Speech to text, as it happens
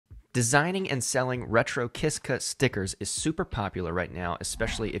Designing and selling retro Kiss Cut stickers is super popular right now,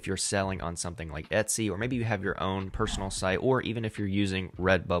 especially if you're selling on something like Etsy, or maybe you have your own personal site, or even if you're using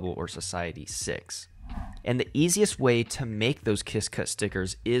Redbubble or Society6. And the easiest way to make those Kiss Cut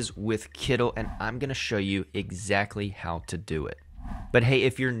stickers is with Kittl, and I'm going to show you exactly how to do it. But hey,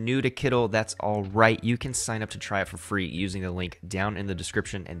 if you're new to Kittl, that's all right. You can sign up to try it for free using the link down in the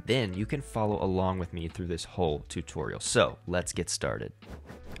description, and then you can follow along with me through this whole tutorial. So let's get started.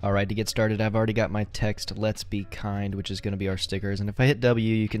 Alright, to get started, I've already got my text, "Let's Be Kind," which is going to be our stickers. And if I hit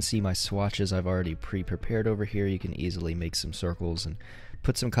W, you can see my swatches I've already pre-prepared over here. You can easily make some circles and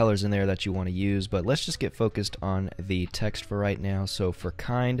put some colors in there that you want to use. But let's just get focused on the text for right now. So for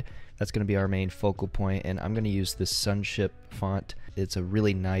kind, that's going to be our main focal point, and I'm going to use this Sunship font. It's a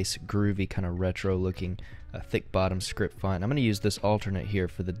really nice, groovy, kind of retro-looking, thick bottom script font. I'm going to use this alternate here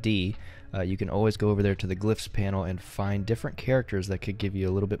for the D. You can always go over there to the glyphs panel and find different characters that could give you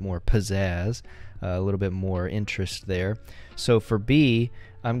a little bit more pizzazz, a little bit more interest there. So for B,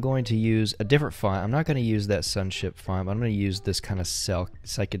 I'm going to use a different font. I'm not going to use that Sunship font, but I'm going to use this kind of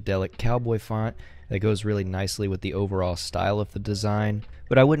psychedelic cowboy font that goes really nicely with the overall style of the design.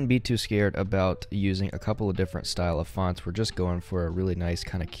 But I wouldn't be too scared about using a couple of different style of fonts. We're just going for a really nice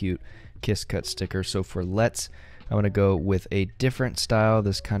kind of cute Kiss Cut sticker. So for Let's, I'm going to go with a different style,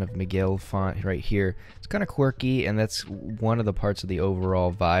 this kind of Miguel font right here. It's kind of quirky, and that's one of the parts of the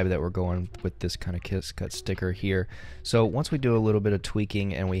overall vibe that we're going with this kind of Kiss Cut sticker here. So once we do a little bit of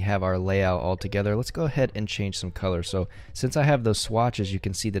tweaking and we have our layout all together, let's go ahead and change some color. So since I have those swatches, you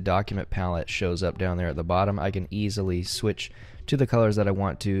can see the document palette shows up down there at the bottom. I can easily switch to the colors that I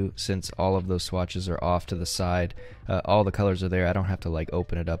want to, since all of those swatches are off to the side. All the colors are there. I don't have to like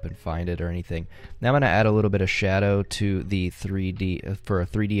open it up and find it or anything. Now I'm going to add a little bit of shadow to the 3D for a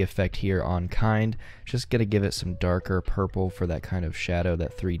 3D effect here on kind. Just going to give it some darker purple for that kind of shadow,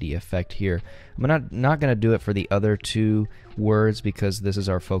 that 3D effect here. I'm not going to do it for the other two words because this is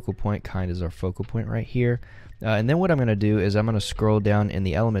our focal point. Kind is our focal point right here. And then what I'm going to do is I'm going to scroll down in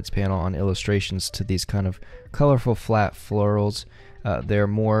the elements panel on illustrations to these kind of colorful flat florals. They're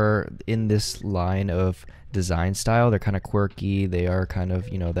more in this line of design style. They're kind of quirky. They are kind of,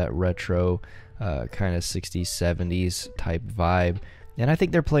 you know, that retro kind of 60s, 70s type vibe. And I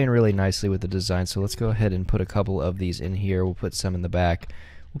think they're playing really nicely with the design. So let's go ahead and put a couple of these in here. We'll put some in the back.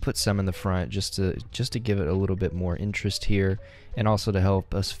 We'll put some in the front just to give it a little bit more interest here, and also to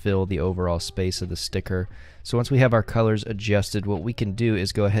help us fill the overall space of the sticker. So once we have our colors adjusted, what we can do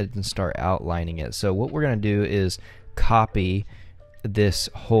is go ahead and start outlining it. So what we're going to do is copy this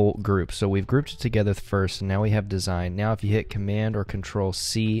whole group. So we've grouped it together first, and now we have design. Now if you hit Command or Control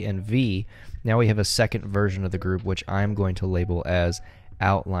C and V, now we have a second version of the group, which I'm going to label as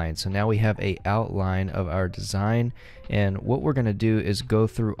outline. So now we have a outline of our design, and what we're going to do is go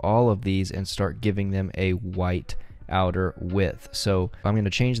through all of these and start giving them a white outer width. So I'm going to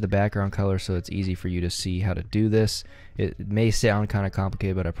change the background color so it's easy for you to see how to do this. It may sound kind of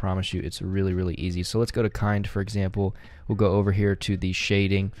complicated, but I promise you it's really easy. So let's go to kind, for example. We'll go over here to the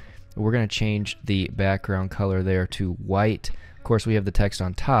shading. We're going to change the background color there to white. Of course, we have the text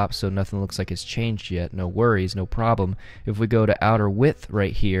on top, so nothing looks like it's changed yet. No worries, no problem. If we go to outer width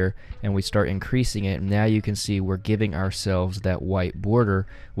right here and we start increasing it, now you can see we're giving ourselves that white border,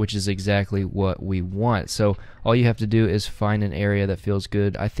 which is exactly what we want. So all you have to do is find an area that feels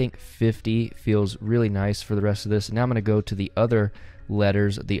good. I think 50 feels really nice for the rest of this. Now I'm going to go to the other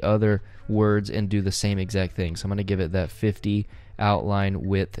letters, the other words, and do the same exact thing. So I'm going to give it that 50 outline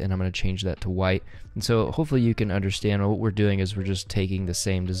width, and I'm going to change that to white. And so hopefully you can understand what we're doing is we're just taking the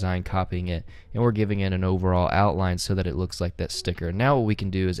same design, copying it, and we're giving it an overall outline so that it looks like that sticker. Now what we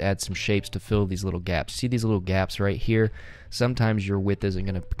can do is add some shapes to fill these little gaps. See these little gaps right here? Sometimes your width isn't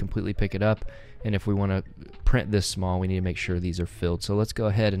going to completely pick it up, and if we want to print this small, we need to make sure these are filled. So let's go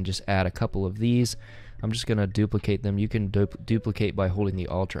ahead and just add a couple of these. I'm just going to duplicate them. You can duplicate by holding the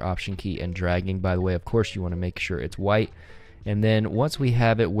Alt or Option key and dragging. By the way, of course, you want to make sure it's white. And then once we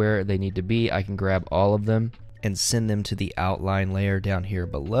have it where they need to be, I can grab all of them and send them to the outline layer down here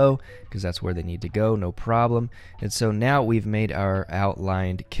below, because that's where they need to go, no problem. And so now we've made our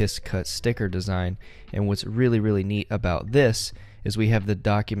outlined Kiss Cut sticker design. And what's really neat about this is we have the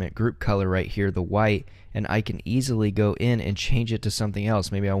document group color right here, the white, and I can easily go in and change it to something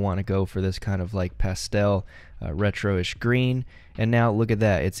else. Maybe I want to go for this kind of like pastel retro-ish green. And now look at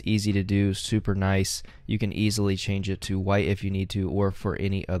that, it's easy to do, super nice. You can easily change it to white if you need to, or for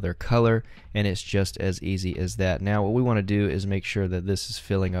any other color, and it's just as easy as that. Now what we want to do is make sure that this is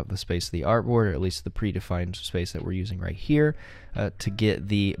filling up the space of the artboard, or at least the predefined space that we're using right here, to get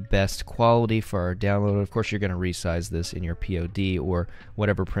the best quality for our download. Of course, you're going to resize this in your POD or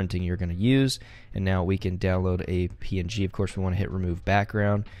whatever printing you're going to use. And now we can download a PNG. Of course, we want to hit remove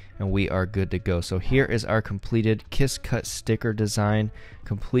background, and we are good to go. So here is our completed Kiss-Cut sticker design,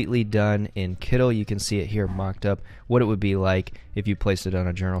 completely done in Kittl. You can see it here mocked up, what it would be like if you placed it on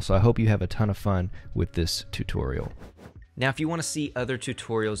a journal. So I hope you have a ton of fun with this tutorial. Now, if you want to see other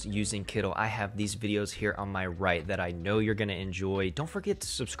tutorials using Kittl, I have these videos here on my right that I know you're going to enjoy. Don't forget to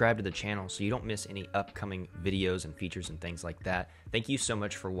subscribe to the channel so you don't miss any upcoming videos and features and things like that. Thank you so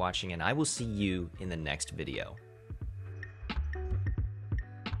much for watching, and I will see you in the next video.